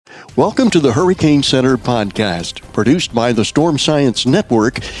Welcome to the Hurricane Center podcast, produced by the Storm Science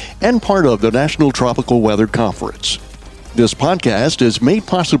Network and part of the National Tropical Weather Conference. This podcast is made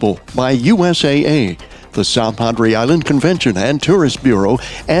possible by USAA, the South Padre Island Convention and Tourist Bureau,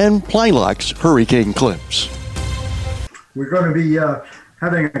 and Plylocks Hurricane Clips. We're going to be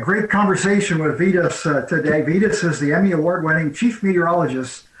having a great conversation with Vitas today. Vitas is the Emmy Award-winning chief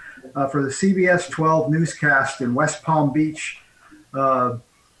meteorologist for the CBS 12 newscast in West Palm Beach,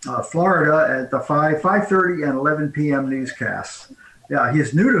 Florida at the 5:30 and 11 p.m. newscasts. Yeah,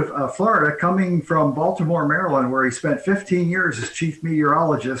 he's new to Florida, coming from Baltimore, Maryland, where he spent 15 years as chief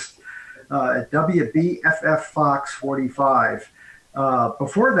meteorologist at WBFF Fox 45.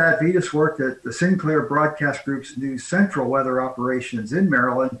 Before that, Vitas worked at the Sinclair Broadcast Group's News Central weather operations in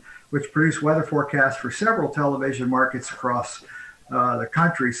Maryland, which produced weather forecasts for several television markets across the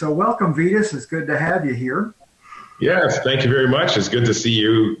country. So welcome, Vitas. It's good to have you here. Yes, thank you very much. It's good to see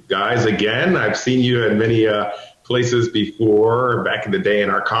you guys again. I've seen you at many places before, back in the day in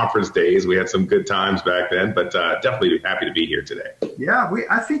our conference days. We had some good times back then, but definitely happy to be here today. Yeah,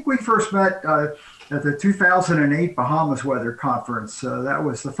 I think we first met at the 2008 Bahamas Weather Conference. That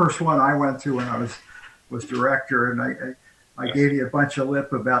was the first one I went to when I was director, and I gave you a bunch of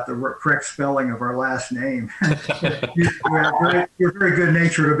lip about the correct spelling of our last name. You're very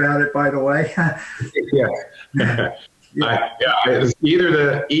good-natured about it, by the way. Yeah. It's either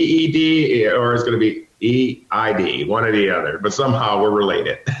the EED or it's going to be EID, one or the other, but somehow we're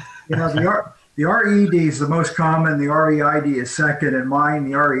related. The RED is the most common, the REID is second, and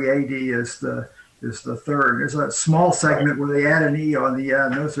mine, the READ, is the third. There's a small segment where they add an E on the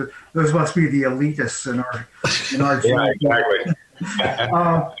end. Those must be the elitists in our Yeah, exactly.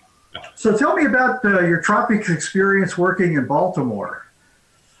 So tell me about your tropics experience working in Baltimore.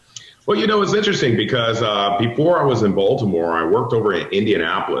 Well, it's interesting because before I was in Baltimore, I worked over in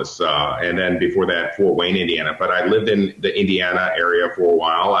Indianapolis, and then before that, Fort Wayne, Indiana. But I lived in the Indiana area for a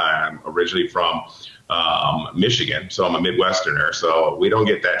while. I'm originally from Michigan, so I'm a Midwesterner. So we don't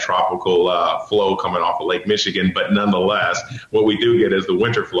get that tropical flow coming off of Lake Michigan, but nonetheless, what we do get is the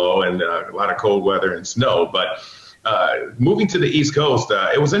winter flow and a lot of cold weather and snow. But moving to the East Coast,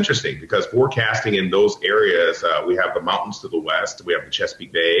 it was interesting because forecasting in those areas, we have the mountains to the west, we have the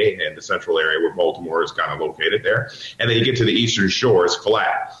Chesapeake Bay and the central area where Baltimore is kind of located there. And then you get to the eastern shore, it's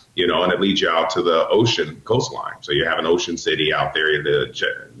flat, and it leads you out to the ocean coastline. So you have an ocean city out there,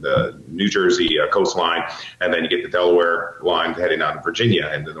 the New Jersey coastline, and then you get the Delaware line heading out to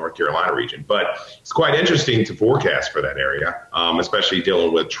Virginia and the North Carolina region. But it's quite interesting to forecast for that area, especially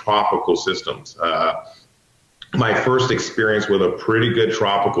dealing with tropical systems. My first experience with a pretty good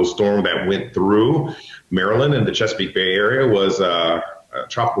tropical storm that went through Maryland and the Chesapeake Bay area was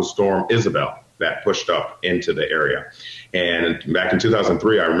Tropical Storm Isabel that pushed up into the area. And back in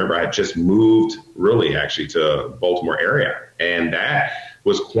 2003, I remember I had just moved really actually to Baltimore area. And that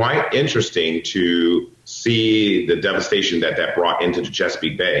was quite interesting to see the devastation that brought into the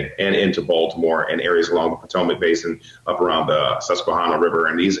Chesapeake Bay and into Baltimore and areas along the Potomac Basin up around the Susquehanna River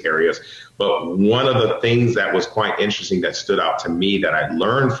and these areas. But one of the things that was quite interesting that stood out to me that I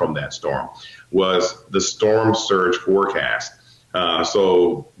learned from that storm was the storm surge forecast.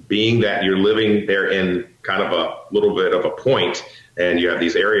 So being that you're living there in kind of a little bit of a point and you have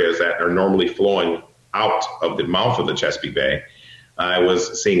these areas that are normally flowing out of the mouth of the Chesapeake Bay, I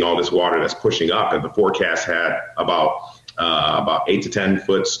was seeing all this water that's pushing up, and the forecast had about 8 to 10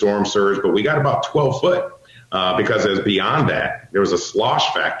 foot storm surge, but we got about 12 foot because as beyond that, there was a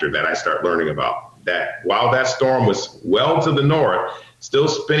slosh factor that I start learning about. That while that storm was well to the north, still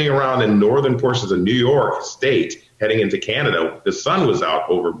spinning around in northern portions of New York State, heading into Canada, the sun was out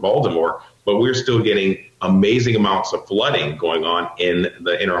over Baltimore, but we're still getting amazing amounts of flooding going on in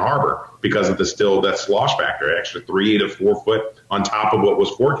the inner harbor because of that slosh factor, extra 3 to 4 foot on top of what was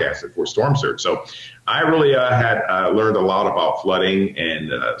forecasted for storm surge. So I really had learned a lot about flooding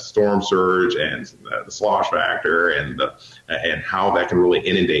and storm surge and the slosh factor and how that can really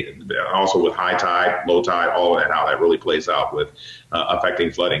inundate. Also with high tide, low tide, all of that, how that really plays out with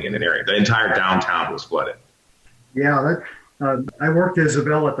affecting flooding in an area. The entire downtown was flooded. Yeah, I worked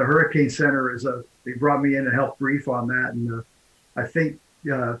Isabel at the Hurricane Center. They brought me in to help brief on that. And I think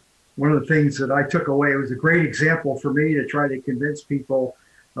one of the things that I took away, it was a great example for me to try to convince people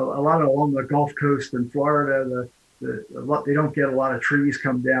a lot along the Gulf Coast in Florida, they don't get a lot of trees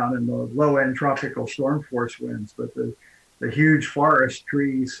come down in the low end tropical storm force winds, but the huge forest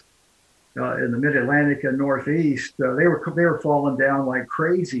trees in the mid-Atlantic and Northeast, they were falling down like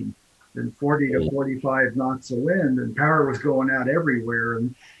crazy. And 40 to 45 knots of wind, and power was going out everywhere.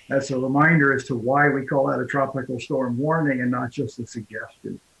 And that's a reminder as to why we call that a tropical storm warning and not just a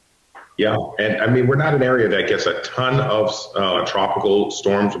suggestion. Yeah, and I mean, we're not an area that gets a ton of tropical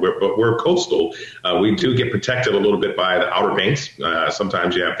storms, but we're coastal. We do get protected a little bit by the Outer Banks.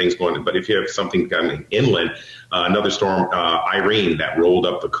 Sometimes you have things going, but if you have something coming inland, another storm, Irene, that rolled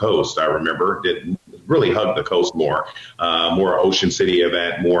up the coast, I remember, did really hug the coast more. More Ocean City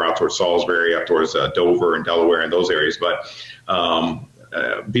event, more out towards Salisbury, up towards Dover and Delaware and those areas. But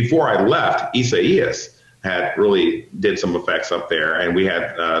before I left, Isaias had really did some effects up there, and we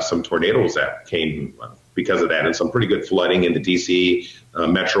had some tornadoes that came because of that, and some pretty good flooding in the DC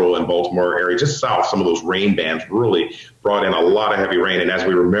metro and Baltimore area, just south. Some of those rain bands really brought in a lot of heavy rain, and as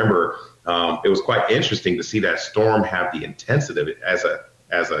we remember, it was quite interesting to see that storm have the intensity of it as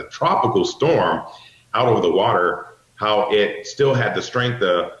a tropical storm out over the water, how it still had the strength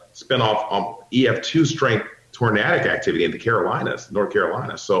to spin off EF2 strength tornadic activity in the Carolinas, North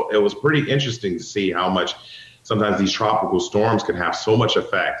Carolina. So it was pretty interesting to see how much sometimes these tropical storms can have so much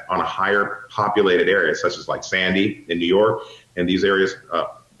effect on a higher populated area, such as like Sandy in New York and these areas.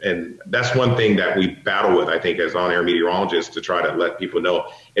 And that's one thing that we battle with, I think, as on-air meteorologists, to try to let people know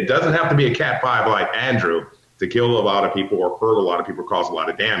it doesn't have to be a Cat 5 like Andrew to kill a lot of people or hurt a lot of people, cause a lot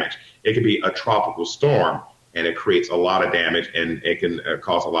of damage. It could be a tropical storm, and it creates a lot of damage, and it can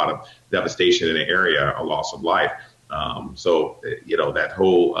cause a lot of devastation in an area, a loss of life. So, that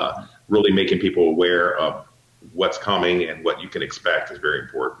whole really making people aware of what's coming and what you can expect is very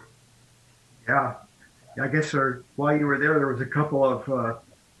important. Yeah. I guess while you were there was a couple of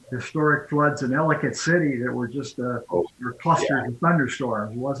historic floods in Ellicott City that were just were clusters of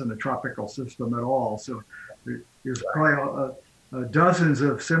thunderstorms. It wasn't a tropical system at all. So there's probably dozens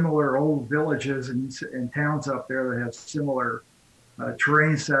of similar old villages and towns up there that have similar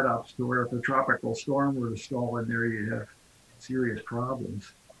terrain setups to where if a tropical storm were to stall in there, you'd have serious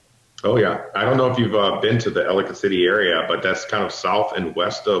problems. Oh, yeah. I don't know if you've been to the Ellicott City area, but that's kind of south and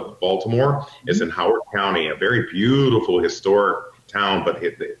west of Baltimore. It's in Howard County, a very beautiful historic town. But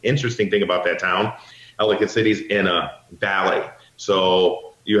the interesting thing about that town, Ellicott City's in a valley.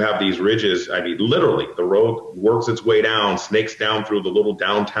 So you have these ridges. I mean, literally, the road works its way down, snakes down through the little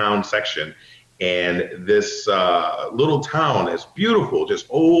downtown section. And this little town is beautiful, just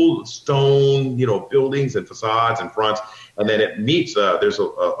old stone, buildings and facades and fronts. And then it meets, there's a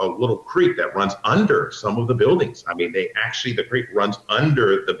little creek that runs under some of the buildings. I mean, the creek runs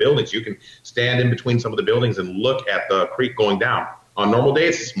under the buildings. You can stand in between some of the buildings and look at the creek going down. On normal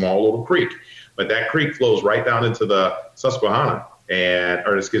days, it's a small little creek, but that creek flows right down into the Susquehanna.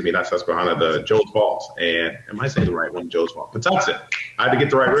 Not Susquehanna, the Jones Falls. And am I saying the right one? Jones Falls. Patuxent. I had to get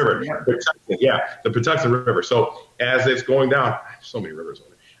the right river. The Patuxent River. So as it's going down, so many rivers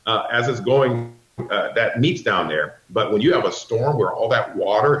over there. As it's going, that meets down there. But when you have a storm where all that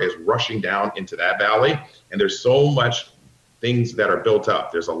water is rushing down into that valley, and there's so much things that are built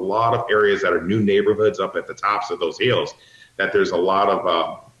up, there's a lot of areas that are new neighborhoods up at the tops of those hills, that there's a lot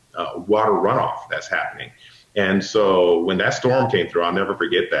of water runoff that's happening. And so when that storm came through, I'll never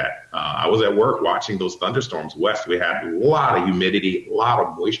forget that. I was at work watching those thunderstorms west. We had a lot of humidity, a lot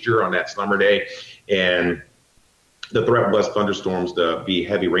of moisture on that summer day. And the threat was thunderstorms to be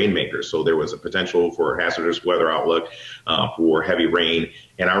heavy rainmakers. So there was a potential for hazardous weather outlook for heavy rain.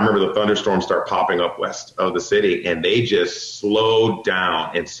 And I remember the thunderstorms start popping up west of the city, and they just slowed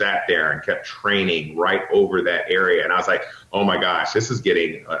down and sat there and kept training right over that area. And I was like, oh my gosh, this is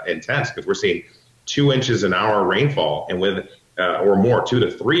getting intense, because we're seeing 2 inches an hour rainfall, and or more, 2 to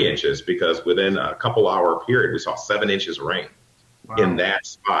 3 inches, because within a couple hour period, we saw 7 inches of rain in that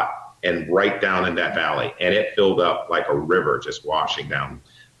spot and right down in that valley. And it filled up like a river, just washing down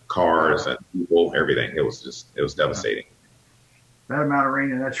cars and people, everything. It was devastating. That amount of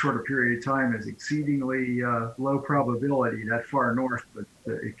rain in that short a period of time is exceedingly low probability that far north, but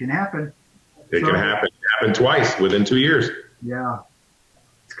it can happen. It can happen. It happened twice within 2 years. Yeah.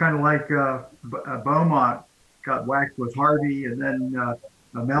 It's kind of like Beaumont got whacked with Harvey, and then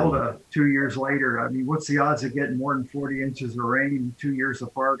Imelda 2 years later. I mean, what's the odds of getting more than 40 inches of rain 2 years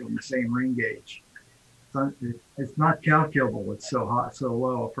apart on the same rain gauge? It's not calculable. It's so hot, so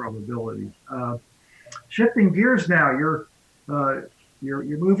low a probability. Shifting gears now, you're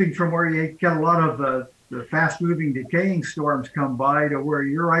moving from where you get a lot of the fast-moving, decaying storms come by to where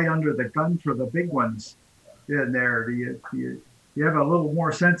you're right under the gun for the big ones in there. Do you have a little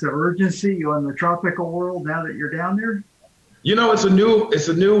more sense of urgency on the tropical world now that you're down there? It's a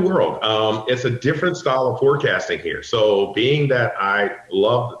new world. It's a different style of forecasting here. So being that I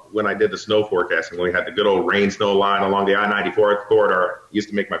loved when I did the snow forecasting, when we had the good old rain snow line along the I-94 corridor, used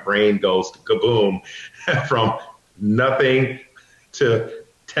to make my brain go kaboom from nothing to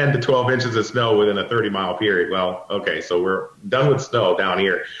 10 to 12 inches of snow within a 30-mile period. Well, okay, so we're done with snow down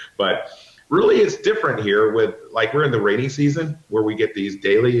here. But really, it's different here with, like, we're in the rainy season where we get these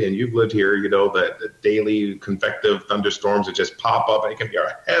daily, and you've lived here, you know, the daily convective thunderstorms that just pop up, and it can be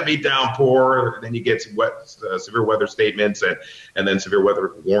a heavy downpour, and then you get severe weather statements and then severe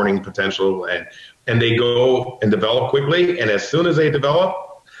weather warning potential, and they go and develop quickly, and as soon as they develop,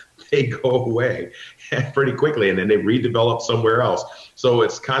 they go away pretty quickly, and then they redevelop somewhere else. So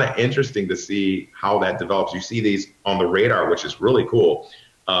it's kind of interesting to see how that develops. You see these on the radar, which is really cool.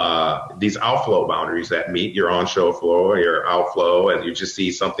 These outflow boundaries that meet your on-show flow or your outflow, and you just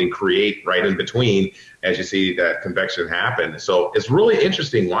see something create right in between as you see that convection happen. So it's really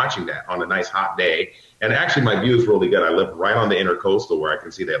interesting watching that on a nice hot day. And actually, my view is really good. I live right on the intercoastal where I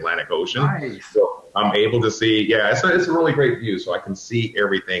can see the Atlantic Ocean. Nice. So I'm able to see, it's a really great view. So I can see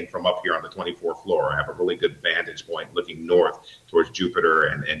everything from up here on the 24th floor. I have a really good vantage point looking north towards Jupiter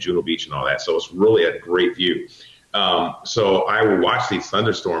and Juno Beach and all that. So it's really a great view. So I will watch these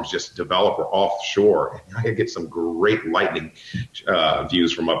thunderstorms just develop offshore, and I get some great lightning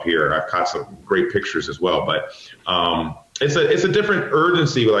views from up here. I've caught some great pictures as well, but it's a different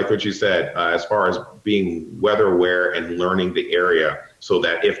urgency, like what you said, as far as being weather aware and learning the area, so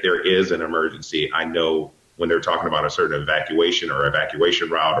that if there is an emergency, I know when they're talking about a certain evacuation or evacuation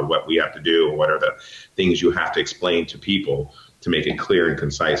route or what we have to do or what are the things you have to explain to people to make it clear and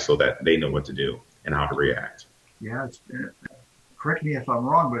concise so that they know what to do and how to react. Yeah, correct me if I'm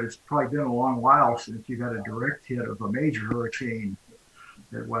wrong, but it's probably been a long while since you got a direct hit of a major hurricane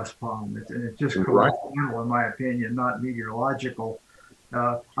at West Palm. It's just coincidental, in my opinion, not meteorological.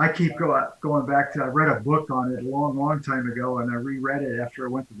 I keep going back to, I read a book on it a long, long time ago, and I reread it after I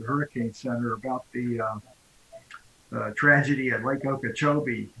went to the Hurricane Center about the tragedy at Lake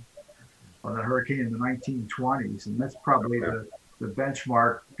Okeechobee on the hurricane in the 1920s. And that's probably the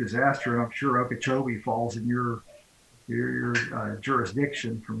benchmark disaster. And I'm sure Okeechobee falls in your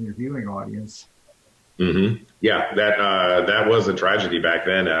jurisdiction from your viewing audience. Mm-hmm. Yeah, that was a tragedy back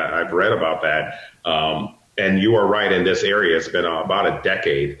then. I've read about that. And you are right, in this area, it's been about a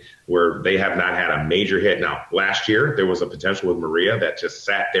decade where they have not had a major hit. Now, last year, there was a potential with Maria that just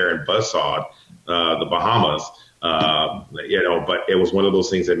sat there and buzzsawed the Bahamas. But it was one of those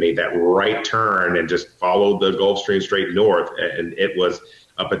things that made that right turn and just followed the Gulf Stream straight north. And it was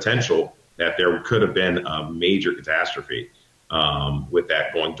a potential that there could have been a major catastrophe with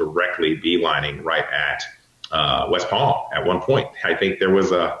that going directly beelining right at West Palm at one point. I think there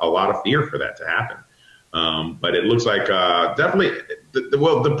was a lot of fear for that to happen. But it looks like definitely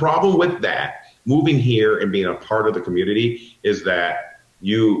the problem with that, moving here and being a part of the community, is that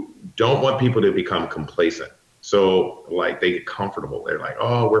you don't want people to become complacent. So, like, they get comfortable. They're like,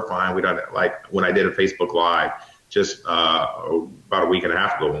 oh, we're fine. We don't, like when I did a Facebook Live just about a week and a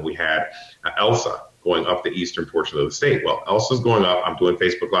half ago when we had Elsa going up the eastern portion of the state. Well, Elsa's going up. I'm doing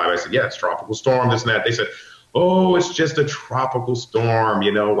Facebook Live. I said, yeah, it's tropical storm, this and that. They said, oh, it's just a tropical storm.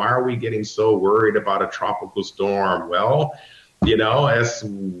 You know, why are we getting so worried about a tropical storm? Well, you know, as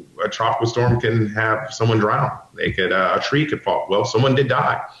a tropical storm can have someone drown. They could, a tree could fall. Well, someone did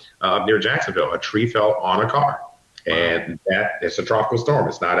die near Jacksonville. A tree fell on a car, and it's a tropical storm.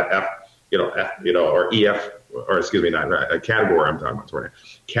 It's not a or EF, or excuse me, not a category. I'm talking about tornado.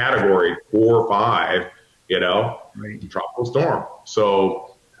 Category 4 or 5. Right. Tropical storm.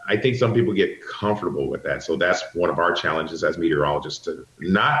 So I think some people get comfortable with that. So that's one of our challenges as meteorologists, to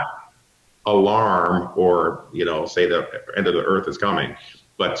not alarm or, say the end of the earth is coming,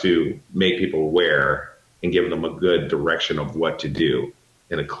 but to make people aware and give them a good direction of what to do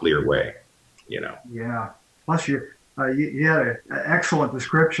in a clear way, Yeah. Plus you had an excellent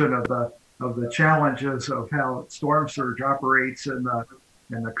description of the challenges of how storm surge operates in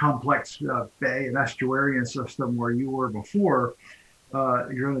the complex bay and estuarian system where you were before.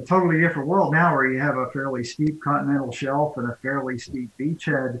 You're in a totally different world now, where you have a fairly steep continental shelf and a fairly steep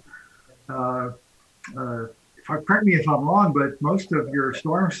beachhead. Correct me if I'm wrong, but most of your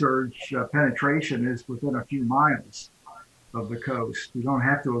storm surge penetration is within a few miles of the coast. You don't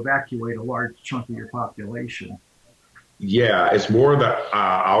have to evacuate a large chunk of your population. Yeah, it's more the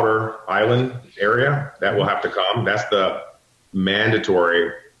outer island area that will have to come. That's the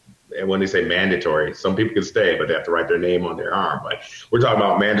mandatory. And when they say mandatory, some people can stay, but they have to write their name on their arm. But we're talking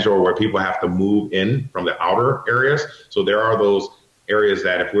about mandatory, where people have to move in from the outer areas. So there are those areas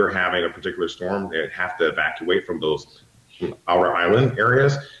that if we're having a particular storm, they have to evacuate from those outer island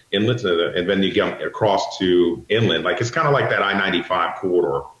areas, inlets, and then you get across to inland. Like, it's kind of like that I-95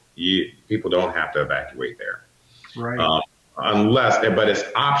 corridor. People don't have to evacuate there. Right. but it's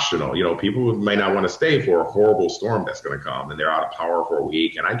optional. You know, people may not want to stay for a horrible storm that's going to come and they're out of power for a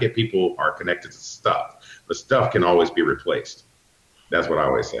week. And I get people are connected to stuff, but stuff can always be replaced. That's what I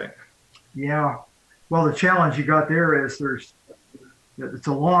always say. Yeah. Well, the challenge you got there is if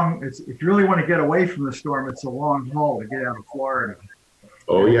you really want to get away from the storm, it's a long haul to get out of Florida.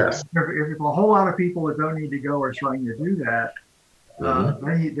 Oh, yes. If a whole lot of people that don't need to go are trying to do that,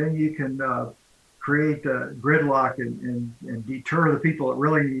 then you can create gridlock and deter the people that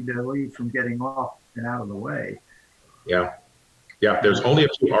really need to leave from getting off and out of the way. Yeah. Yeah, there's only a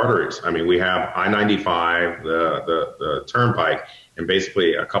few arteries. I mean, we have I-95, the turnpike, and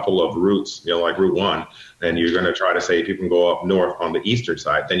basically a couple of routes, you know, like Route 1. Then you're going to try to say people can go up north on the eastern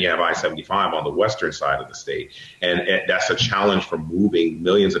side. Then you have I-75 on the western side of the state. And that's a challenge for moving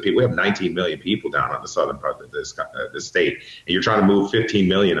millions of people. We have 19 million people down on the southern part of this state, and you're trying to move 15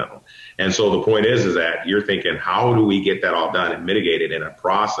 million of them. And so the point is that you're thinking, how do we get that all done and mitigate it in a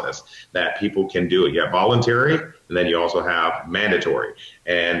process that people can do it? You have voluntary, and then you also have mandatory.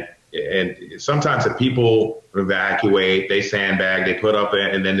 And sometimes if people evacuate, they sandbag, they put up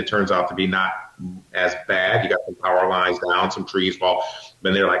it, and then it turns out to be not as bad. You got some power lines down, some trees fall.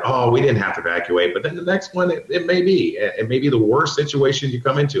 Then they're like, oh, we didn't have to evacuate. But then the next one, it may be. It may be the worst situation you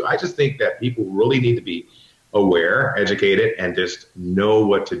come into. I just think that people really need to be aware, educated, and just know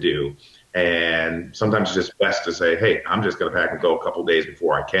what to do. And sometimes it's just best to say, hey, I'm just going to pack and go a couple of days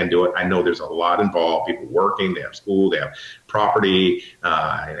before I can do it. I know there's a lot involved. People working, they have school, they have property, they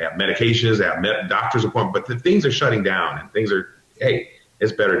have medications, they have doctor's appointments, but the things are shutting down and things are, hey,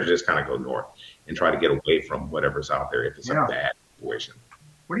 it's better to just kind of go north and try to get away from whatever's out there if it's a bad situation.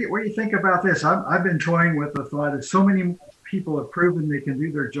 What do you think about this? I've been toying with the thought that so many people have proven they can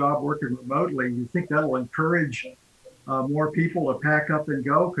do their job working remotely. You think that'll encourage more people to pack up and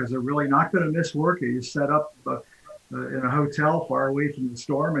go because they're really not going to miss work? You set up in a hotel far away from the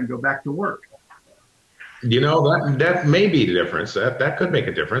storm and go back to work. You know, that may be the difference. That could make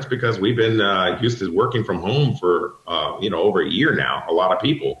a difference because we've been used to working from home for, over a year now, a lot of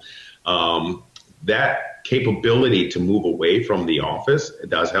people. That capability to move away from the office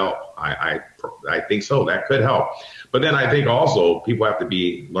does help. I think so. That could help. But then I think also people have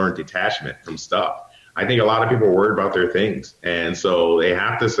to learn detachment from stuff. I think a lot of people are worried about their things. And so they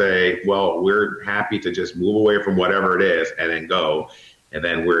have to say, well, we're happy to just move away from whatever it is and then go. And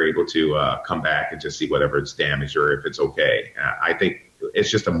then we're able to come back and just see whatever it's damaged or if it's okay. I think it's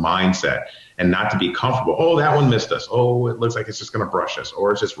just a mindset and not to be comfortable. Oh, that one missed us. Oh, it looks like it's just going to brush us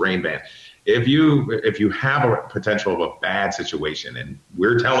or it's just rain band. If you have a potential of a bad situation and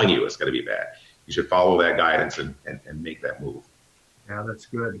we're telling you it's going to be bad, you should follow that guidance and make that move. Yeah, that's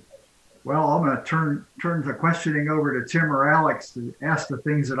good. Well, I'm going to turn the questioning over to Tim or Alex to ask the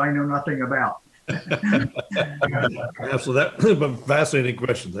things that I know nothing about. Absolutely, but fascinating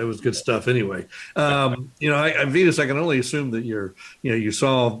questions. That was good stuff. Anyway, Vitas, I can only assume that you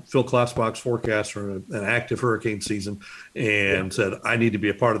saw Phil Klotzbach's forecast for an active hurricane season and said, I need to be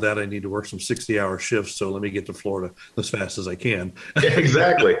a part of that. I need to work some 60-hour shifts. So let me get to Florida as fast as I can.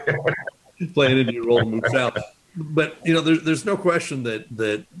 Exactly. Playing into your role and move south. But there's no question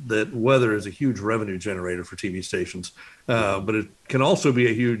that weather is a huge revenue generator for TV stations, but it can also be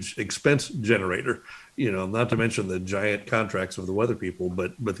a huge expense generator. Not to mention the giant contracts of the weather people,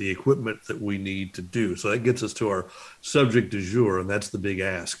 but the equipment that we need to do. So that gets us to our subject du jour, and that's the big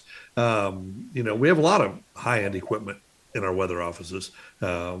ask. We have a lot of high-end equipment in our weather offices.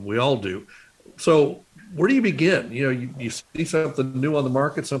 We all do. So where do you begin? You see something new on the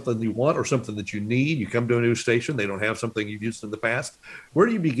market, something you want or something that you need. You come to a new station, they don't have something you've used in the past. Where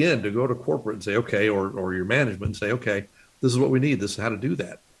do you begin to go to corporate and say, okay, or your management and say, okay, this is what we need. This is how to do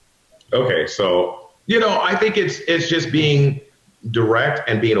that. Okay, so, I think it's just being direct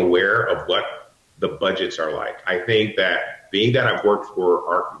and being aware of what the budgets are like. I think that being that I've worked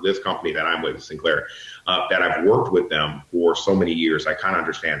for this company that I'm with, Sinclair, that I've worked with them for so many years, I kind of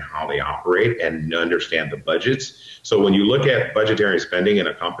understand how they operate and understand the budgets. So when you look at budgetary spending in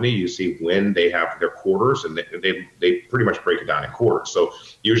a company, you see when they have their quarters, and they pretty much break it down in quarters. So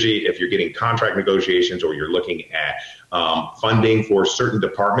usually if you're getting contract negotiations or you're looking at funding for certain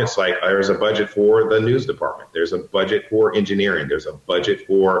departments, like there's a budget for the news department, there's a budget for engineering, there's a budget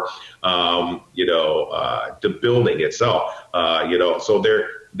for the building itself, so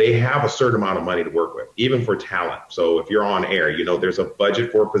they have a certain amount of money to work with, even for talent. So if you're on air, there's a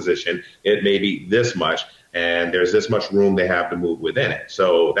budget for a position. It may be this much, and there's this much room they have to move within it.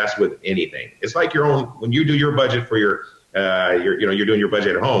 So that's with anything. It's like your own, when you do your budget for you're doing your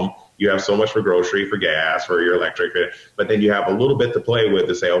budget at home, You have so much for grocery, for gas, for your electric, but then you have a little bit to play with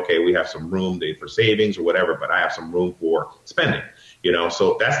to say, okay, we have some room for savings or whatever, but I have some room for spending,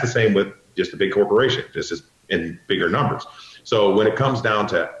 so that's the same with just a big corporation, just as in bigger numbers. So when it comes down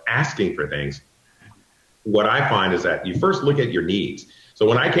to asking for things, what I find is that you first look at your needs. So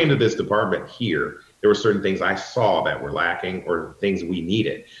when I came to this department here, there were certain things I saw that were lacking or things we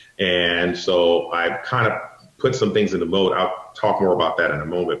needed. And so I kind of put some things in the mode. I'll talk more about that in a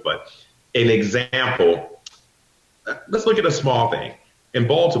moment. But an example, let's look at a small thing. In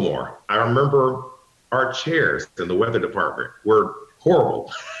Baltimore, I remember our chairs in the weather department were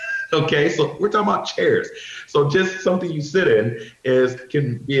horrible. Okay, so we're talking about chairs. So just something you sit in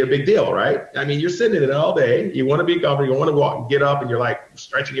can be a big deal, right? I mean, you're sitting in it all day. You want to be comfortable. You want to walk, get up, and you're like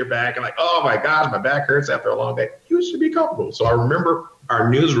stretching your back and like, oh my gosh, my back hurts after a long day. You should be comfortable. So I remember our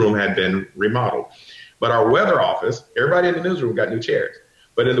newsroom had been remodeled, but our weather office, everybody in the newsroom got new chairs.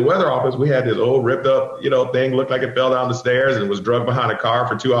 But in the weather office, we had this old ripped up, thing, looked like it fell down the stairs and was drugged behind a car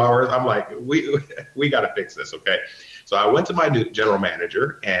for 2 hours. I'm like, we got to fix this, okay? So I went to my new general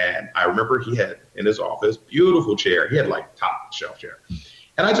manager, and I remember he had in his office, beautiful chair. He had like top shelf chair.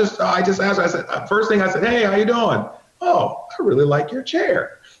 And I just asked, I said, first thing I said, hey, how you doing? Oh, I really like your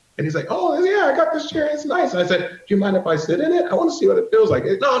chair. And he's like, oh, yeah, I got this chair. It's nice. And I said, do you mind if I sit in it? I want to see what it feels like.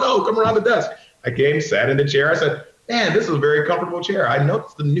 No, come around the desk. I came, sat in the chair. I said, man, this is a very comfortable chair. I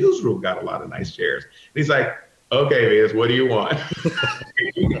noticed the newsroom got a lot of nice chairs. And he's like, okay, Vince, what do you want?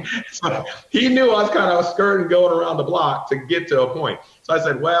 So he knew I was kind of skirting going around the block to get to a point. So I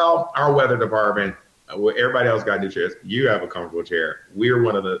said, well, our weather department, everybody else got new chairs. You have a comfortable chair. We're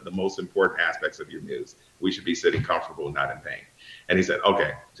one of the most important aspects of your news. We should be sitting comfortable, not in pain. And he said,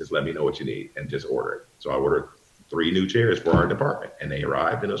 okay, just let me know what you need and just order it. So I ordered 3 new chairs for our department, and they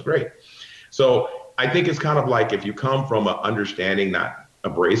arrived, and it was great. So I think it's kind of like if you come from an understanding, not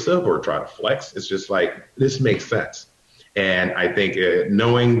abrasive or try to flex, it's just like, this makes sense. And I think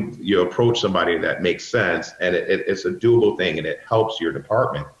knowing you approach somebody that makes sense and it's a doable thing and it helps your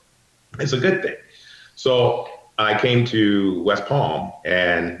department, it's a good thing. So I came to West Palm,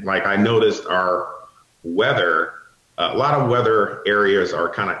 and like I noticed our weather, a lot of weather areas are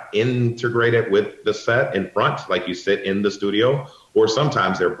kind of integrated with the set in front, like you sit in the studio, or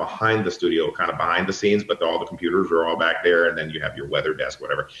sometimes they're behind the studio, kind of behind the scenes, but all the computers are all back there, and then you have your weather desk,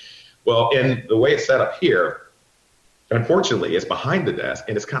 whatever. Well, in the way it's set up here, unfortunately, it's behind the desk,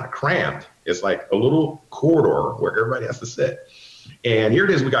 and it's kind of crammed. It's like a little corridor where everybody has to sit. And here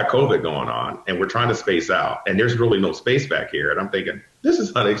it is, we got COVID going on, and we're trying to space out, and there's really no space back here. And I'm thinking, this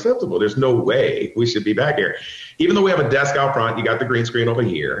is unacceptable. There's no way we should be back here. Even though we have a desk out front, you got the green screen over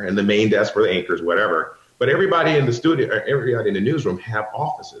here, and the main desk for the anchors, whatever. But everybody in the studio, everybody in the newsroom have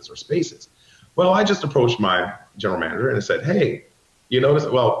offices or spaces. Well, I just approached my general manager and I said, hey, you notice?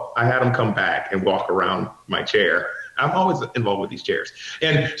 Well, I had him come back and walk around my chair. I'm always involved with these chairs.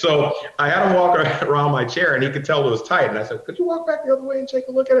 And so I had him walk around my chair, and he could tell it was tight. And I said, could you walk back the other way and take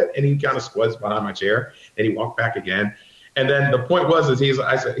a look at it? And he kind of squats behind my chair, and he walked back again. And then the point was, he's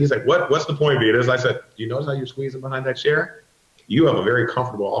like, what's the point of it? I said, do you notice how you're squeezing behind that chair? You have a very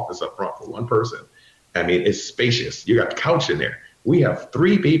comfortable office up front for one person. I mean, it's spacious. You got the couch in there. We have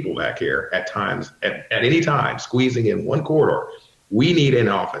 3 people back here at times, at any time, squeezing in one corridor. We need an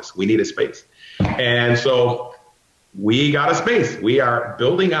office. We need a space. And so we got a space. We are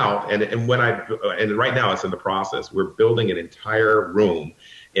building out. And right now it's in the process. We're building an entire room.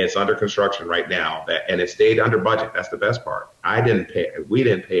 It's under construction right now, and it stayed under budget. That's the best part. We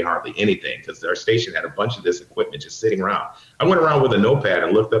didn't pay hardly anything because our station had a bunch of this equipment just sitting around. I went around with a notepad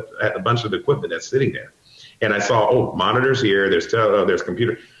and looked up at a bunch of the equipment that's sitting there. And I saw, monitors here, there's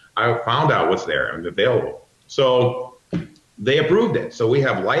computer. I found out what's there and available. So they approved it. So we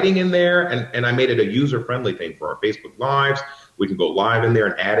have lighting in there, and I made it a user-friendly thing for our Facebook Lives. We can go live in there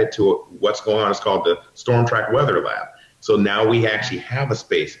and add it to what's going on. It's called the Storm Track Weather Lab. So now we actually have a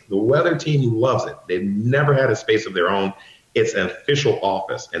space. The weather team loves it. They've never had a space of their own. It's an official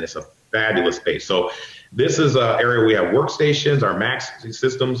office, and it's a fabulous space. So this is an area we have workstations. Our Max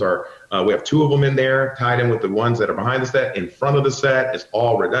systems we have 2 of them in there, tied in with the ones that are behind the set, in front of the set. It's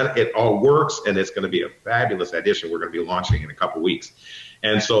all redundant. It all works, and it's going to be a fabulous addition we're going to be launching in a couple weeks.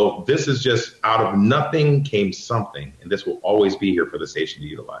 And so this is just out of nothing came something, and this will always be here for the station to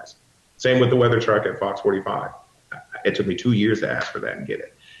utilize. Same with the weather truck at Fox 45. It took me 2 years to ask for that and get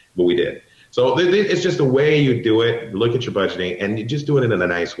it, but we did. So it's just the way you do it. Look at your budgeting, and you just do it in a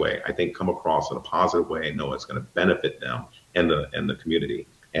nice way. I think come across in a positive way and know it's going to benefit them and the community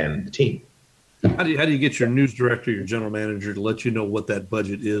and the team. How do you get your news director, your general manager, to let you know what that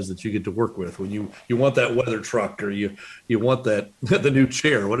budget is that you get to work with when you want that weather truck, or you want that the new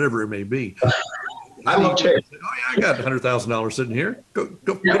chair, whatever it may be? I love chairs. Oh yeah, I got $100,000 sitting here. Go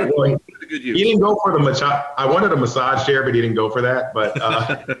yeah, put it to good use. He didn't go for the massage. I wanted a massage chair, but he didn't go for that. But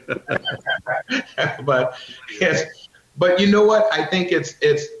but yes, but you know what? I think it's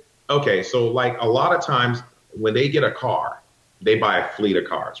okay. So like a lot of times when they get a car, they buy a fleet of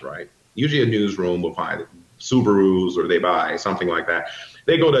cars, right? Usually a newsroom will buy Subarus, or they buy something like that.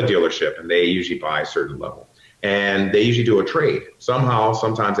 They go to a dealership and they usually buy a certain level. And they usually do a trade.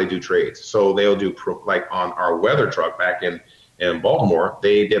 Sometimes they do trades. So they'll do, like on our weather truck back in Baltimore,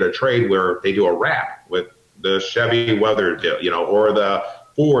 they did a trade where they do a wrap with the Chevy weather, or the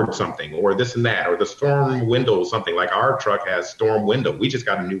Ford something, or this and that, or the storm window something. Like our truck has storm window. We just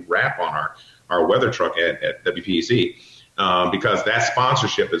got a new wrap on our weather truck at WPC. Because that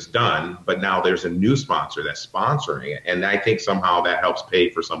sponsorship is done, but now there's a new sponsor that's sponsoring it. And I think somehow that helps pay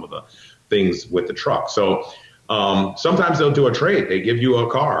for some of the things with the truck. So sometimes they'll do a trade. They give you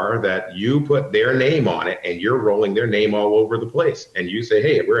a car that you put their name on it, and you're rolling their name all over the place. And you say,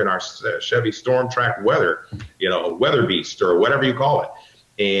 hey, we're in our Chevy Storm Track Weather, Weather Beast, or whatever you call it.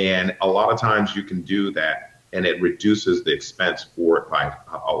 And a lot of times you can do that, and it reduces the expense for it by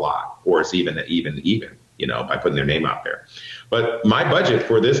a lot, or it's even, by putting their name out there. But my budget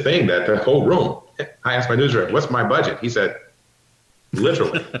for this thing, that the whole room, I asked my news director, what's my budget? He said,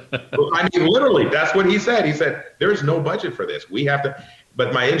 literally. I mean, literally, that's what he said. He said, there's no budget for this. We have to.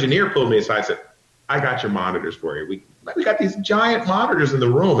 But my engineer pulled me aside and said, I got your monitors for you. We got these giant monitors in the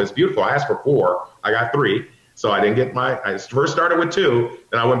room. It's beautiful. I asked for 4. I got 3. So I didn't get I first started with 2.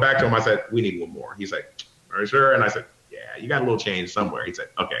 Then I went back to him. I said, we need one more. He's like, are you sure? And I said, yeah, you got a little change somewhere. He said,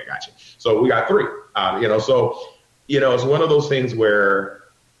 okay, I got you. So we got 3. It's one of those things where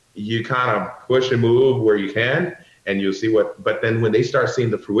you kind of push and move where you can, and you'll see but then when they start seeing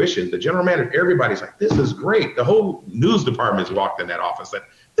the fruition, the general manager, everybody's like, this is great. The whole news department's walked in that office and said,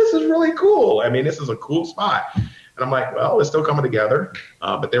 this is really cool. I mean, this is a cool spot. And I'm like, well, it's still coming together.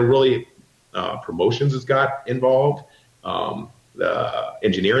 But they're really, promotions has got involved. The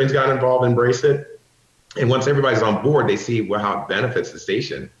engineering's got involved, embrace it. And once everybody's on board, they see how it benefits the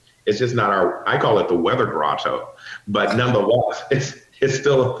station. It's just not I call it the weather garage, but nonetheless, it's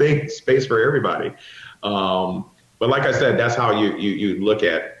still a thing, space for everybody. But like I said, that's how you look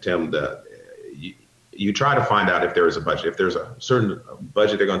at, Tim, you try to find out if there is a budget. If there's a certain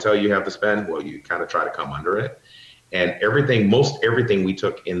budget they're going to tell you have to spend, well, you kind of try to come under it. And most everything we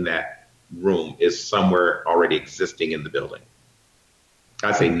took in that room is somewhere already existing in the building.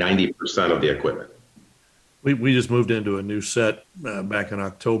 I'd say 90% of the equipment. We just moved into a new set back in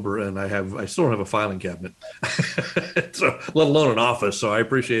October, and I still don't have a filing cabinet, so let alone an office. So I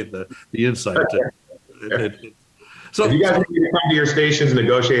appreciate the insight. So if you guys need to come to your stations and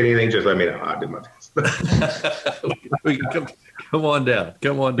negotiate anything, just let me know. I'll do my best. we can come on down.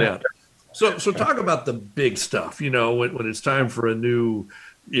 Come on down. So talk about the big stuff. When it's time for a new,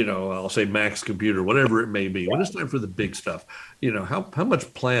 I'll say Max computer, whatever it may be. When it's time for the big stuff, how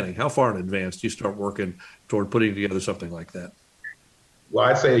much planning, how far in advance do you start working toward putting together something like that? Well,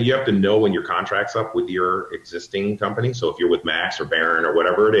 I'd say you have to know when your contract's up with your existing company. So if you're with Max or Barron or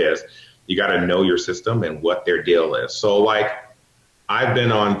whatever it is, you got to know your system and what their deal is. So like I've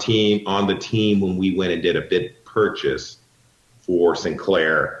been on the team when we went and did a bid purchase for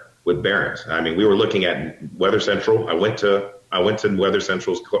Sinclair with Barron's. I mean, we were looking at Weather Central. I went to Weather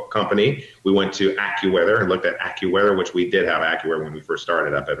Central's company. We went to AccuWeather and looked at AccuWeather, which we did have AccuWeather when we first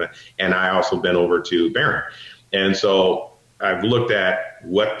started up. And I also been over to Barron. And so I've looked at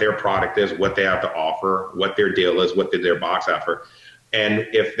what their product is, what they have to offer, what their deal is, what did their box offer. And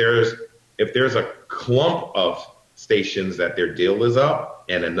if there's a clump of stations that their deal is up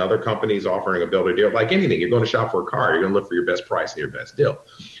and another company is offering a builder deal, like anything, you're going to shop for a car, you're going to look for your best price and your best deal.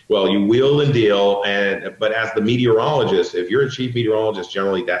 Well, you wheel and deal, but as the meteorologist, if you're a chief meteorologist,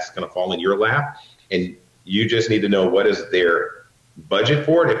 generally that's going to fall in your lap, and you just need to know what is their budget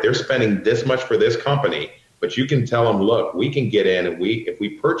for it. If they're spending this much for this company, but you can tell them, look, we can get in, and if we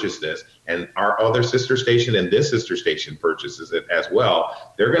purchase this, and our other sister station and this sister station purchases it as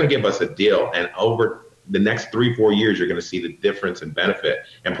well, they're going to give us a deal, and over the next 3-4 years, you're going to see the difference and benefit.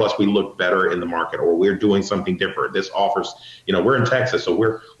 And plus, we look better in the market, or we're doing something different. This offers, we're in Texas,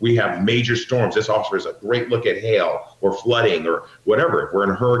 so we have major storms. This offers a great look at hail or flooding or whatever. If we're in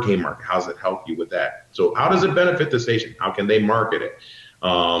a hurricane market, how does it help you with that? So how does it benefit the station? How can they market it?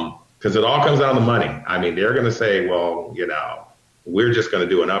 Because it all comes down to money. I mean, they're going to say, well, we're just going to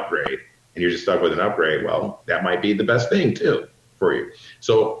do an upgrade, and you're just stuck with an upgrade. Well, that might be the best thing too for you.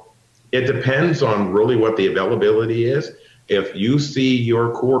 So It depends on really what the availability is. If you see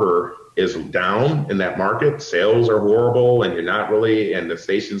your quarter is down in that market, sales are horrible, and you're not really, and the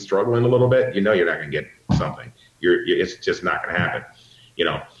station's struggling a little bit, you're not going to get something. It's just not going to happen,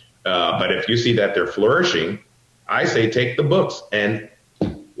 But if you see that they're flourishing, I say take the books. And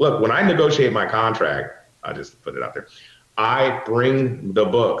look, when I negotiate my contract, I'll just put it out there, I bring the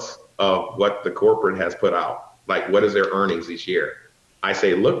books of what the corporate has put out, like what is their earnings each year. I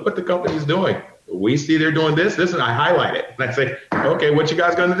say, look what the company's doing. We see they're doing this, and I highlight it. And I say, okay, what you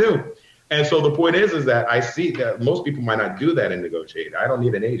guys going to do? And so the point is that I see that most people might not do that in negotiating. I don't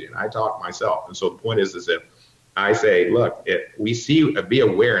need an agent. I talk myself. And so the point is if I say, look, if we see, be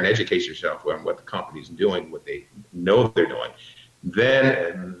aware and educate yourself on what the company's doing, what they know they're doing,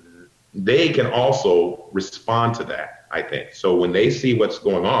 then they can also respond to that, I think. So when they see what's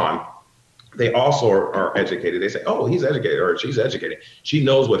going on, they also are educated. They say, oh, he's educated or she's educated. She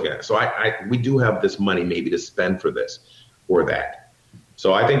knows what's going on. So we do have this money maybe to spend for this or that.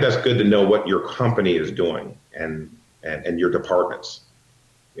 So I think that's good to know what your company is doing and your departments,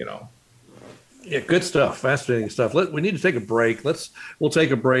 Yeah, good stuff. Fascinating stuff. We need to take a break. We'll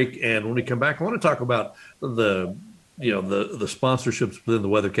take a break, and when we come back, I want to talk about the sponsorships within the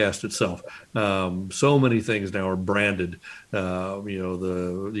Weathercast itself. So many things now are branded. Fred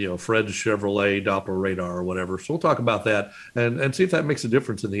Chevrolet Doppler radar or whatever. So we'll talk about that and see if that makes a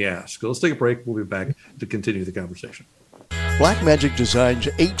difference in the ask. So let's take a break. We'll be back to continue the conversation. Blackmagic Design's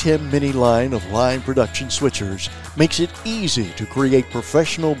ATEM Mini line of live production switchers makes it easy to create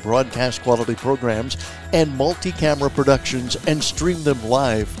professional broadcast quality programs and multi-camera productions and stream them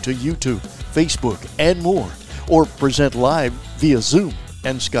live to YouTube, Facebook, and more, or present live via Zoom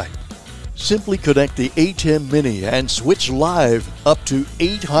and Skype. Simply connect the ATEM Mini and switch live up to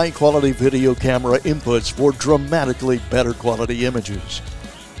 8 high-quality video camera inputs for dramatically better quality images.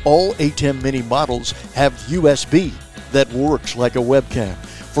 All ATEM Mini models have USB that works like a webcam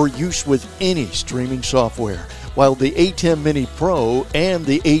for use with any streaming software, while the ATEM Mini Pro and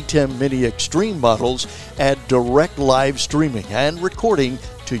the ATEM Mini Extreme models add direct live streaming and recording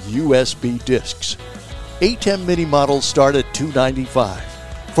to USB discs. ATEM Mini models start at $295.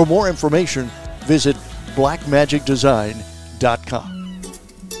 For more information, visit blackmagicdesign.com.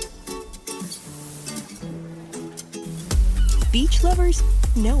 Beach lovers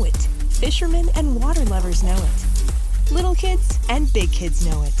know it. Fishermen and water lovers know it. Little kids and big kids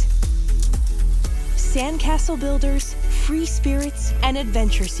know it. Sandcastle builders, free spirits, and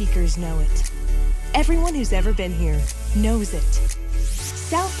adventure seekers know it. Everyone who's ever been here knows it.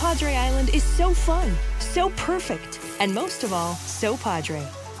 South Padre Island is so fun, so perfect, and most of all, so Padre.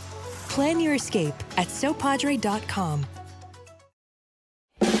 Plan your escape at SoPadre.com.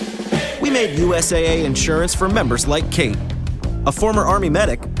 We made USAA insurance for members like Kate, a former Army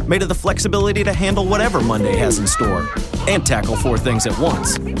medic made of the flexibility to handle whatever Monday has in store and tackle 4 things at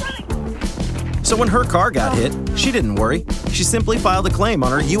once. So when her car got hit, she didn't worry. She simply filed a claim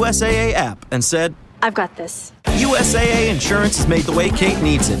on her USAA app and said, I've got this. USAA insurance is made the way Kate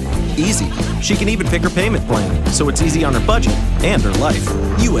needs it. Easy. She can even pick her payment plan, so it's easy on her budget and her life.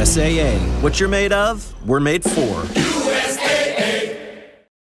 USAA. What you're made of, we're made for.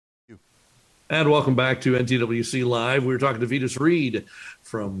 And welcome back to NTWC Live. We were talking to Vetus Reed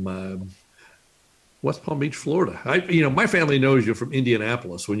from West Palm Beach, Florida. My family knows you from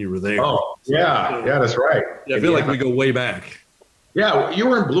Indianapolis when you were there. Oh, yeah. Yeah, that's right. Yeah, I feel like we go way back. Yeah, you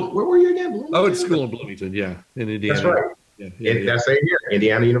were in where were you again? Bloomington? Oh, it's school in Bloomington, in Indiana. That's right. That's right here,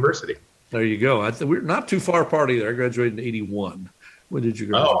 Indiana University. There you go. We're not too far apart either. I graduated in 81. When did you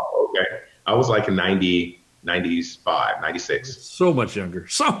graduate? Oh, okay. I was like in 95, 96. So much younger.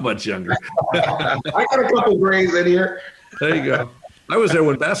 I got a couple grades in here. There you go. I was there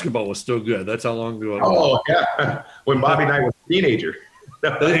when basketball was still good. That's how long ago. Oh, yeah. When Bobby Knight was a teenager.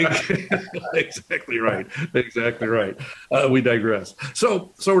 Exactly right. We digress.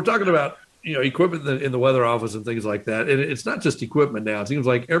 So we're talking about equipment in the weather office and things like that. And it's not just equipment now. It seems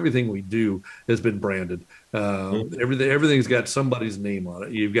like everything we do has been branded. Everything's got somebody's name on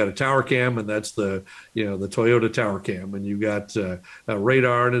it. You've got a tower cam, and that's the Toyota tower cam, and you've got a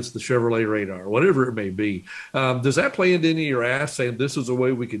radar, and it's the Chevrolet radar, whatever it may be. Does that play into any of your ask, saying this is a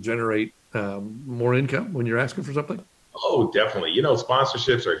way we could generate more income when you're asking for something? Oh, definitely.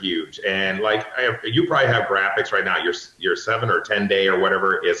 Sponsorships are huge. And you probably have graphics right now. Your 7 or 10 day or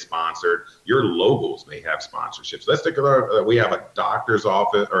whatever is sponsored. Your logos may have sponsorships. Let's take we have a doctor's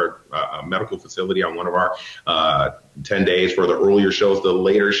office or a medical facility on one of our 10 days for the earlier shows, the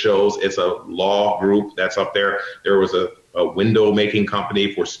later shows. It's a law group that's up there. There was a a window making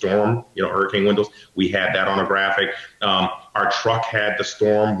company for storm, hurricane windows. We had that on a graphic. Our truck had the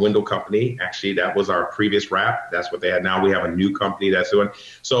storm window company. Actually, that was our previous wrap. That's what they had. Now we have a new company that's doing.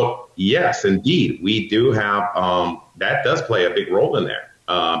 So yes, indeed, we do have, that does play a big role in there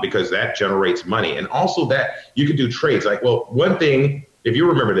because that generates money. And also that you can do trades. Like, well, one thing, if you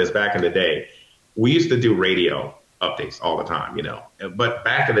remember this back in the day, we used to do radio updates all the time, but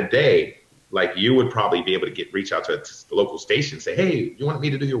back in the day, like you would probably be able to reach out to the local station and say, hey, you want me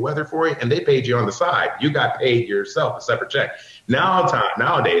to do your weather for you? And they paid you on the side. You got paid yourself a separate check.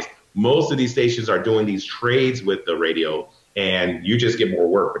 Nowadays, most of these stations are doing these trades with the radio and you just get more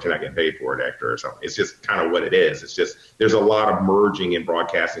work, but you're not getting paid for it extra or something. It's just kind of what it is. It's just, there's a lot of merging in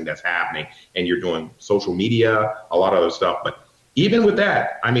broadcasting that's happening and you're doing social media, a lot of other stuff. But even with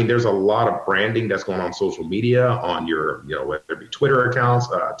that, I mean, there's a lot of branding that's going on social media, on your, whether it be Twitter accounts,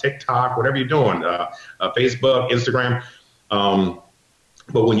 TikTok, whatever you're doing, Facebook, Instagram.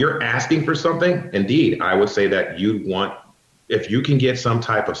 But when you're asking for something, indeed, I would say that if you can get some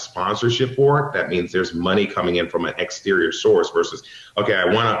type of sponsorship for it, that means there's money coming in from an exterior source versus, okay, I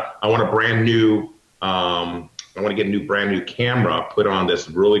want a brand new, I want to get a brand new camera put on this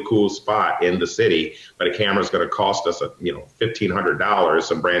really cool spot in the city, but a camera is going to cost us, $1,500,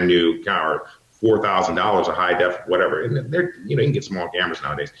 some brand new camera, $4,000, a high def, whatever. And you can get small cameras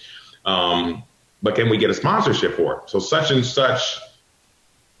nowadays. But can we get a sponsorship for it? So such and such,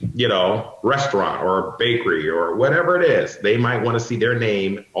 restaurant or bakery or whatever it is, they might want to see their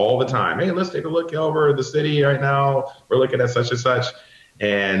name all the time. Hey, let's take a look over the city right now. We're looking at such and such,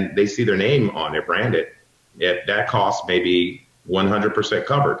 and they see their name on it, branded. If that cost may be 100%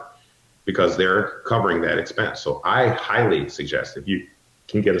 covered because they're covering that expense. So I highly suggest if you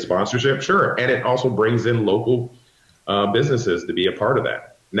can get a sponsorship, sure. And it also brings in local businesses to be a part of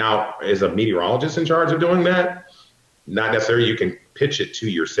that. Now, is a meteorologist in charge of doing that? Not necessarily. You can pitch it to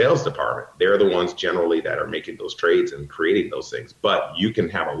your sales department. They're the ones generally that are making those trades and creating those things. But you can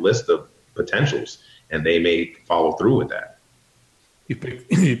have a list of potentials and they may follow through with that. You pick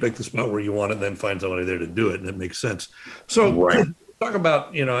the spot where you want it and then find somebody there to do it, and it makes sense. So right. Talk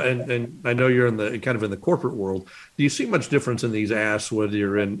about, and I know you're in the corporate world. Do you see much difference in these asks, whether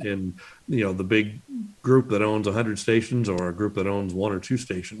you're in the big group that owns 100 stations or a group that owns 1 or 2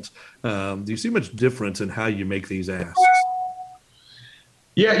 stations? Do you see much difference in how you make these asks?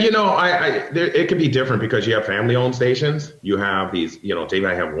 Yeah, it can be different because you have family-owned stations. You have these, Dave and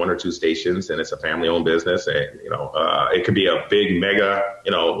I have 1 or 2 stations, and it's a family-owned business. And, it could be a big mega,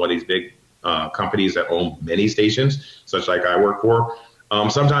 one of these big companies that own many stations, such like I work for.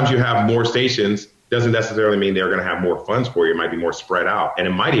 Sometimes you have more stations. Doesn't necessarily mean they're going to have more funds for you. It might be more spread out, and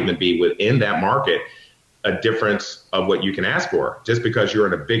it might even be within that market a difference of what you can ask for. Just because you're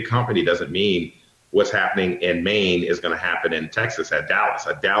in a big company doesn't mean what's happening in Maine is going to happen in Texas at Dallas.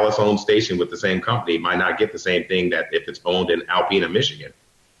 A Dallas-owned station with the same company might not get the same thing that if it's owned in Alpena, Michigan.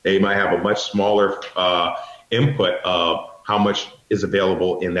 They might have a much smaller input of how much is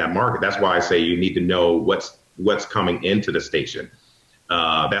available in that market. That's why I say you need to know what's coming into the station.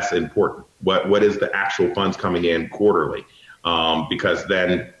 That's important. What is the actual funds coming in quarterly? Because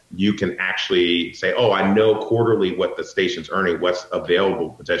then you can actually say, oh, I know quarterly what the station's earning, what's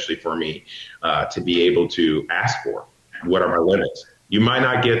available potentially for me to be able to ask for. What are my limits? You might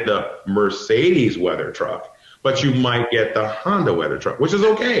not get the Mercedes weather truck, but you might get the Honda weather truck, which is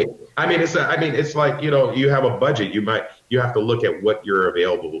okay. It's like, you have a budget. You have to look at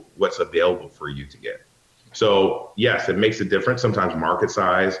what's available for you to get. So yes, it makes a difference. Sometimes market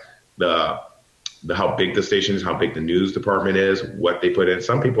size, how big the station is, how big the news department is, what they put in.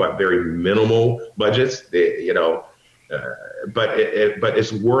 Some people have very minimal budgets, but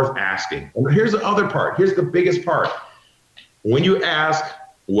it's worth asking. And here's the other part. Here's the biggest part. When you ask,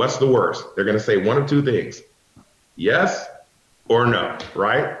 what's the worst? They're going to say one of 2 things, yes or no,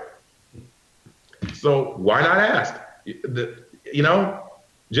 right? So why not ask?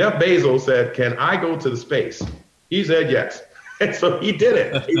 Jeff Bezos said, can I go to the space? He said yes. And so he did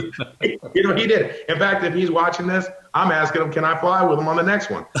it. He did it. In fact, if he's watching this, I'm asking him, can I fly with him on the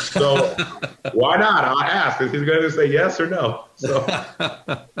next one? So why not? I'll ask. Is he going to say yes or no? So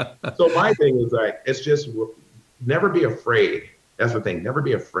my thing is it's just never be afraid. That's the thing. Never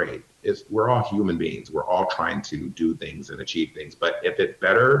be afraid. We're all human beings. We're all trying to do things and achieve things. But if it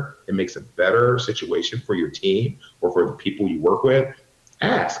makes a better situation for your team or for the people you work with,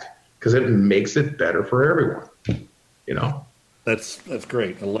 ask, because it makes it better for everyone. That's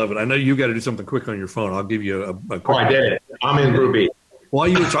great. I love it. I know you got to do something quick on your phone. I'll give you a quick. Oh, I did it. I'm in Group B. While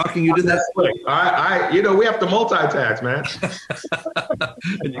you were talking, you did that. We have to multitask, man.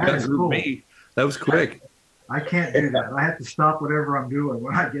 And you got Group B. That was quick. I can't do that. I have to stop whatever I'm doing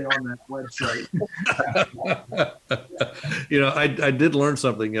when I get on that website. I did learn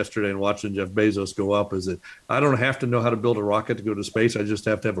something yesterday in watching Jeff Bezos go up, is that I don't have to know how to build a rocket to go to space. I just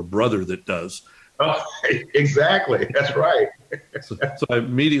have to have a brother that does. Oh, exactly. That's right. So I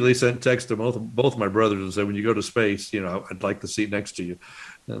immediately sent text to both my brothers and said, when you go to space, I'd like the seat next to you.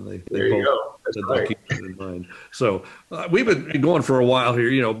 And they both said they'll keep that in mind. So we've been going for a while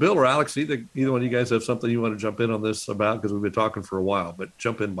here. Bill or Alex, either one of you guys have something you want to jump in on this about, because we've been talking for a while, but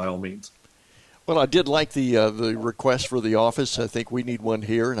jump in by all means. Well, I did like the request for the office. I think we need one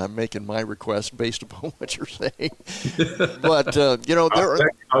here, and I'm making my request based upon what you're saying. But there are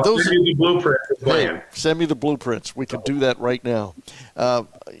those. Send you the blueprint. Hey, send me the blueprints. We can do that right now.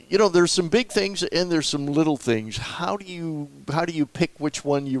 There's some big things and there's some little things. How do you pick which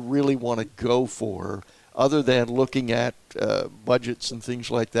one you really want to go for, other than looking at budgets and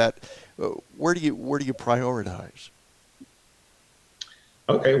things like that? Where do you prioritize?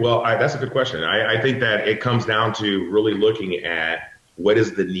 Okay, well, that's a good question. I think that it comes down to really looking at what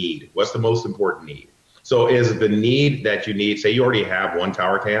is the need? What's the most important need? So is the need that you need, say you already have one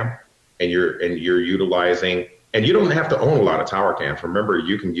tower cam and you're utilizing, and you don't have to own a lot of tower cams. Remember,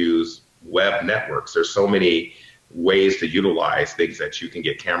 you can use web networks. There's so many ways to utilize things that you can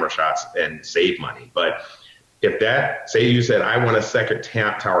get camera shots and save money. But if that, say you said, I want a second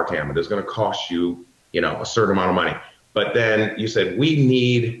tower cam, and it's going to cost you, a certain amount of money. But then you said, we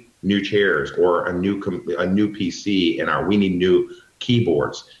need new chairs or a new PC, and we need new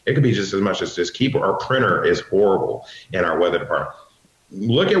keyboards. It could be just as much as this keyboard. Our printer is horrible in our weather department.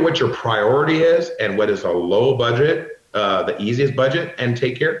 Look at what your priority is and what is a low budget, the easiest budget, and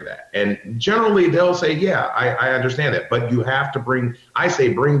take care of that. And generally they'll say, yeah, I understand that. But you have to bring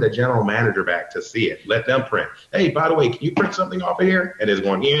the general manager back to see it. Let them print. Hey, by the way, can you print something off of here? And it's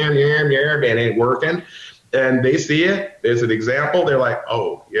going, yeah, and it ain't working. And they see it, there's an example, they're like,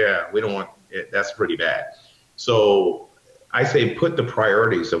 oh, yeah, we don't want it, that's pretty bad. So I say put the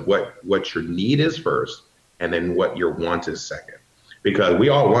priorities of what your need is first, and then what your want is second. Because we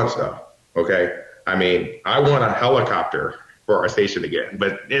all want stuff, okay? I mean, I want a helicopter for our station again,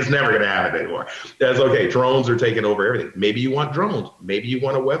 but it's never going to happen anymore. That's okay, drones are taking over everything. Maybe you want drones. Maybe you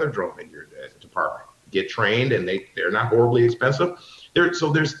want a weather drone in your department. Get trained, and they're not horribly expensive.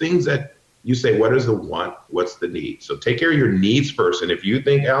 So there's things that you say, what is the want? What's the need? So take care of your needs first. And if you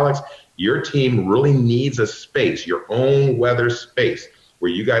think, Alex, your team really needs a space, your own weather space, where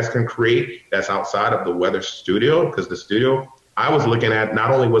you guys can create, that's outside of the weather studio, because the studio, I was looking at,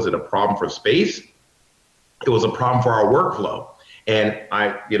 not only was it a problem for space, it was a problem for our workflow. And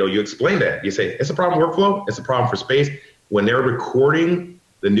you explain that. You say, it's a problem workflow, it's a problem for space. When they're recording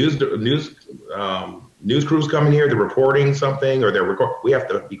the news crews coming here, they're reporting something, or we have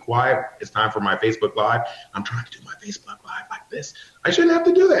to be quiet. It's time for my Facebook Live. I'm trying to do my Facebook Live like this. I shouldn't have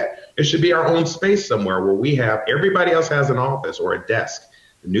to do that. It should be our own space somewhere where everybody else has an office or a desk.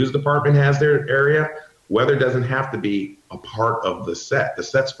 The news department has their area. Weather doesn't have to be a part of the set. The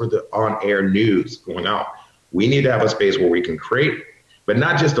set's for the on-air news going out. We need to have a space where we can create, but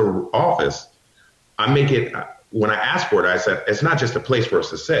not just an office. When I asked for it, I said, it's not just a place for us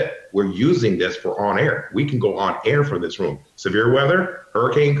to sit. We're using this for on air. We can go on air from this room. Severe weather,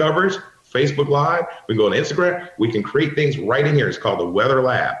 hurricane coverage, Facebook Live. We can go on Instagram. We can create things right in here. It's called the Weather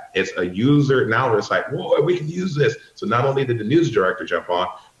Lab. It's a user. Now it's like, whoa, we can use this. So not only did the news director jump on,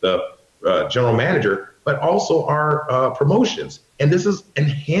 the general manager, but also our promotions. And this is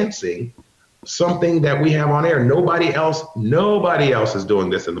enhancing something that we have on air. Nobody else is doing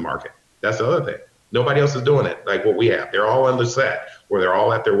this in the market. That's the other thing. Nobody else is doing it like what we have. They're all on the set, or they're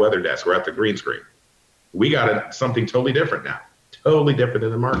all at their weather desk or at the green screen. We got something totally different now, totally different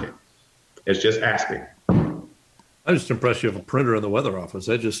in the market. It's just asking. I'm just impressed you have a printer in the weather office.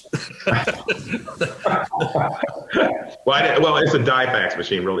 I just well, it's a die fax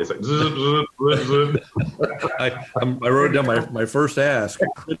machine, really. It's like I wrote down my first ask.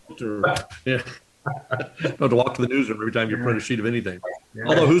 Yeah. No, to walk to the newsroom every time you print a sheet of anything. Yeah.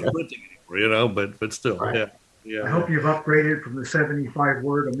 Although who's printing anymore, but still, right. Yeah. I hope you've upgraded from the 75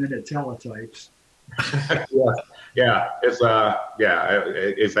 word a minute teletypes.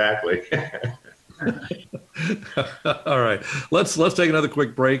 Exactly. All right, let's take another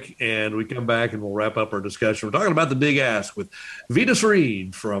quick break, and we come back and we'll wrap up our discussion. We're talking about the big ask with Vetus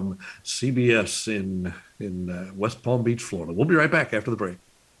Reed from CBS in West Palm Beach, Florida. We'll be right back after the break.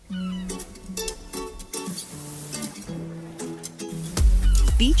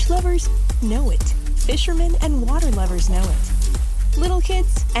 Beach lovers know it. Fishermen and water lovers know it. Little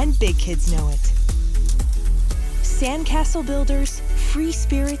kids and big kids know it. Sandcastle builders, free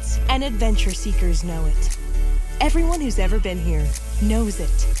spirits, and adventure seekers know it. Everyone who's ever been here knows it.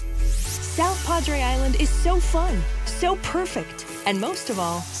 South Padre Island is so fun, so perfect, and most of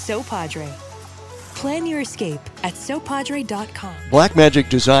all, so Padre. Plan your escape at SoPadre.com. Blackmagic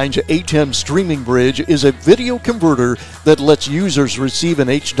Design's ATEM streaming bridge is a video converter that lets users receive an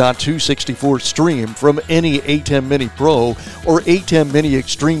H.264 stream from any ATEM Mini Pro or ATEM Mini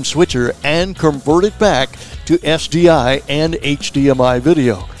Extreme switcher and convert it back to SDI and HDMI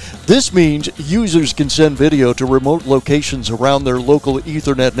video. This means users can send video to remote locations around their local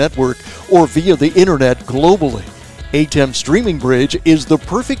Ethernet network or via the internet globally. ATEM Streaming Bridge is the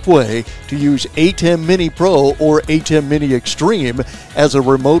perfect way to use ATEM Mini Pro or ATEM Mini Extreme as a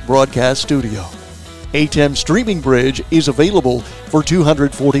remote broadcast studio. ATEM Streaming Bridge is available for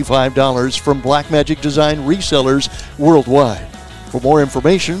 $245 from Blackmagic Design resellers worldwide. For more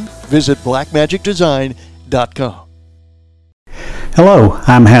information, visit blackmagicdesign.com. Hello,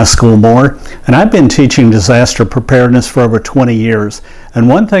 I'm Haskell Moore, and I've been teaching disaster preparedness for over 20 years. And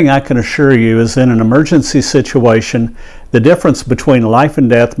one thing I can assure you is in an emergency situation, the difference between life and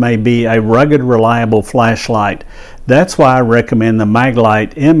death may be a rugged, reliable flashlight. That's why I recommend the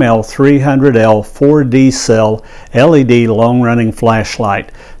Maglite ML300L 4D cell LED long-running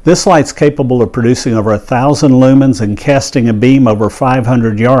flashlight. This light's capable of producing over 1,000 lumens and casting a beam over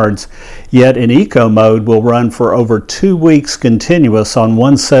 500 yards, yet in eco mode will run for over 2 weeks continuous on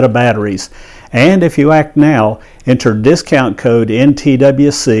one set of batteries. And if you act now, enter discount code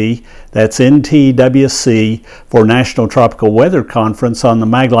NTWC, that's NTWC, for National Tropical Weather Conference on the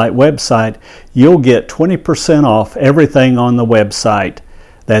Maglite website, you'll get 20% off everything on the website.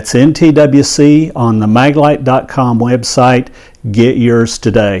 That's NTWC on the Maglite.com website. Get yours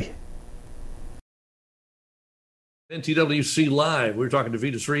today. NTWC Live. We're talking to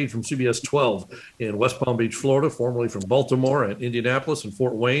Vetus Reed from CBS 12 in West Palm Beach, Florida, formerly from Baltimore and Indianapolis and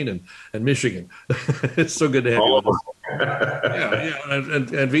Fort Wayne and Michigan. It's so good to have you on. Yeah.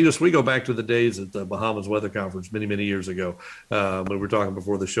 And Vetus, we go back to the days at the Bahamas Weather Conference many, many years ago. We were talking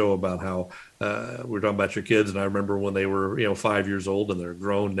before the show about how we were talking about your kids, and I remember when they were 5 years old, and they're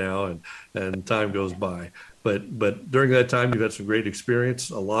grown now, and time goes by. But during that time, you've had some great experience,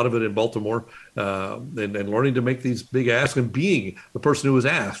 a lot of it in Baltimore, and learning to make these big asks and being the person who was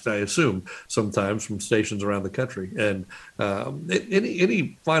asked, I assume, sometimes from stations around the country. And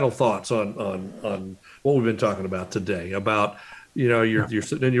any final thoughts on what we've been talking about today about, you're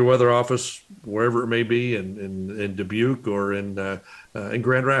sitting in your weather office, wherever it may be, in Dubuque or in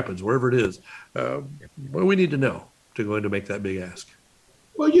Grand Rapids, wherever it is. What do we need to know to go in to make that big ask?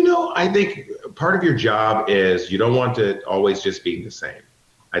 Well, I think part of your job is you don't want to always just be the same.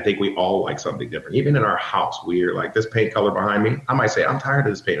 I think we all like something different. Even in our house, we're like, this paint color behind me, I might say, I'm tired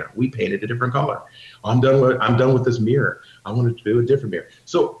of this paint. We painted a different color. I'm done with this mirror. I want to do a different mirror.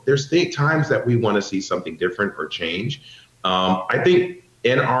 So there's times that we want to see something different or change. I think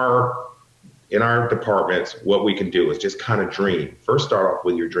in our departments, what we can do is just kind of dream. First, start off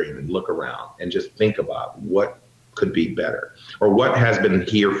with your dream and look around and just think about what could be better, or what has been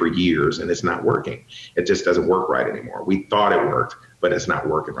here for years and it's not working. It just doesn't work right anymore. We thought it worked, but it's not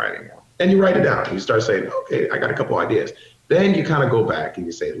working right anymore. And you write it down and you start saying, okay, I got a couple ideas. Then you kind of go back and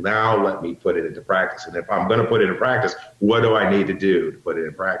you say, now let me put it into practice. And if I'm going to put it in practice, what do I need to do to put it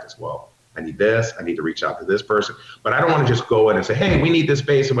in practice? Well, I need this. I need to reach out to this person. But I don't want to just go in and say, hey, we need this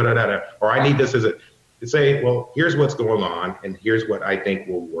space and whatever, or I need this as a, say, well, here's what's going on and here's what I think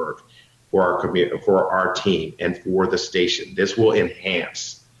will work for our community, for our team, and for the station. This will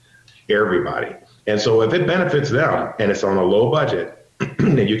enhance everybody. And so if it benefits them and it's on a low budget,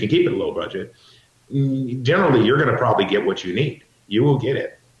 and you can keep it low budget, generally you're going to probably get what you need. You will get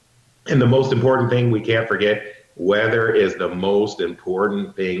it. And the most important thing we can't forget, weather is the most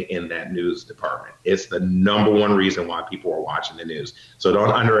important thing in that news department. It's the number one reason why people are watching the news. So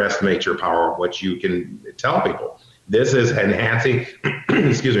don't underestimate your power of what you can tell people. This is enhancing,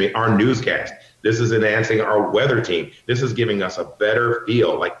 our newscast. This is enhancing our weather team. This is giving us a better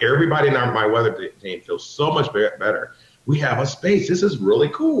feel. Like everybody in my weather team feels so much better. We have a space. This is really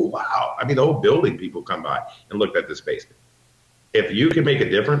cool. Wow. I mean, the whole building people come by and looked at this space. If you can make a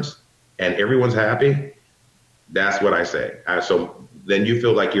difference and everyone's happy, that's what I say. So then you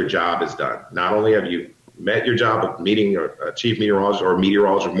feel like your job is done. Not only have you met your job of meeting a chief meteorologist or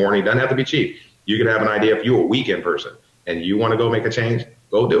meteorologist morning, doesn't have to be chief. You can have an idea if you're a weekend person and you want to go make a change,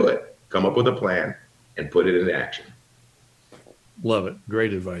 go do it. Come up with a plan and put it into action. Love it.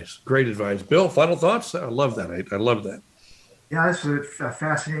 Great advice. Great advice. Bill, final thoughts? I love that. I love that. Yeah, this is a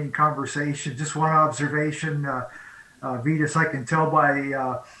fascinating conversation. Just one observation, Vetus, I can tell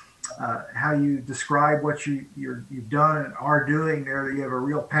by how you describe what you've done and are doing there that you have a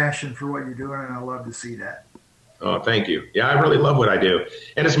real passion for what you're doing, and I love to see that. Oh, thank you. Yeah, I really love what I do.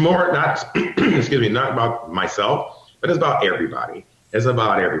 And it's more not, not about myself, but it's about everybody. It's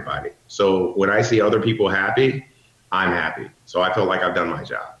about everybody. So when I see other people happy, I'm happy. So I feel like I've done my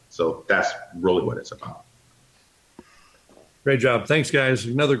job. So that's really what it's about. Great job. Thanks, guys.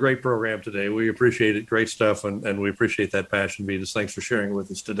 Another great program today. We appreciate it. Great stuff. And we appreciate that passion, Vitas. Thanks for sharing with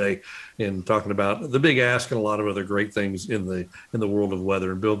us today and talking about the Big Ask and a lot of other great things in the world of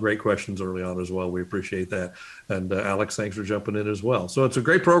weather. And Bill, great questions early on as well. We appreciate that. And Alex, thanks for jumping in as well. So it's a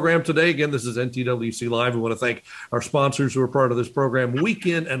great program today. Again, this is NTWC Live. We want to thank our sponsors who are part of this program week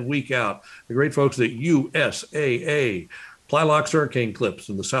in and week out. The great folks at USAA. Plylocks Hurricane Clips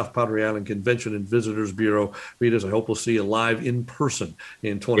in the South Padre Island Convention and Visitors Bureau. Vitas, I hope we'll see you live in person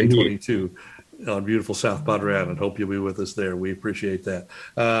in 2022 on beautiful South Padre Island. Hope you'll be with us there. We appreciate that.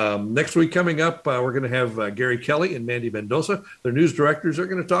 Next week coming up, we're going to have Gary Kelly and Mandy Mendoza. Their news directors are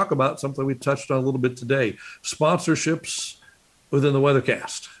going to talk about something we touched on a little bit today, sponsorships within the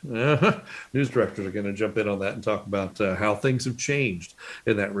Weathercast. News directors are going to jump in on that and talk about how things have changed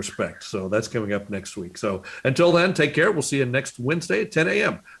in that respect. So that's coming up next week. So until then, take care. We'll see you next Wednesday at 10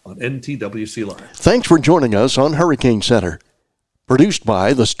 a.m. on NTWC Live. Thanks for joining us on Hurricane Center. Produced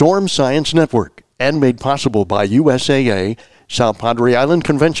by the Storm Science Network and made possible by USAA, South Padre Island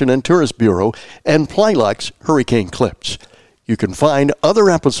Convention and Tourist Bureau, and Plylocks Hurricane Clips. You can find other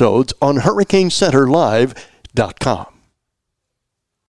episodes on HurricaneCenterLive.com.